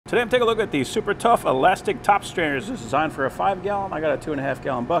Today I'm taking a look at the SUPERTUFF elastic top strainers. This is designed for a 5-gallon. I got a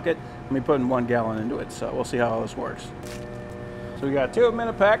 2.5-gallon bucket. I'm gonna be putting 1 gallon into it, so we'll see how all this works. So we got 2 of them in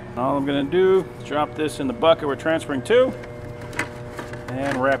a pack. All I'm gonna do is drop this in the bucket we're transferring to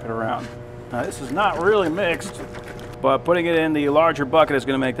and wrap it around. Now this is not really mixed, but putting it in the larger bucket is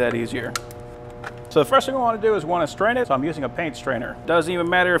gonna make that easier. So the first thing we want to do is want to strain it. So I'm using a paint strainer. Doesn't even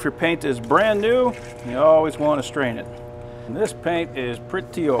matter if your paint is brand new, you always want to strain it. And this paint is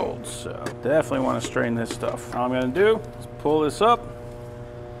pretty old, so definitely want to strain this stuff. All I'm going to do is pull this up.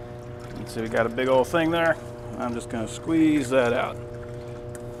 You can see we got a big old thing there. I'm just going to squeeze that out.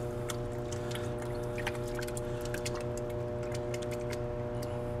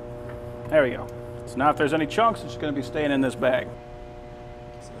 There we go. So now if there's any chunks, it's going to be staying in this bag.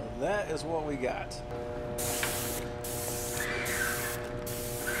 So that is what we got.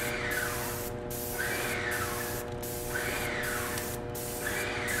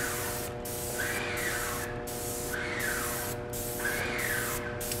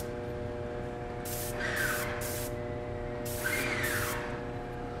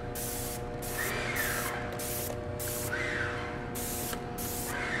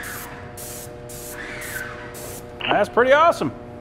 That's pretty awesome.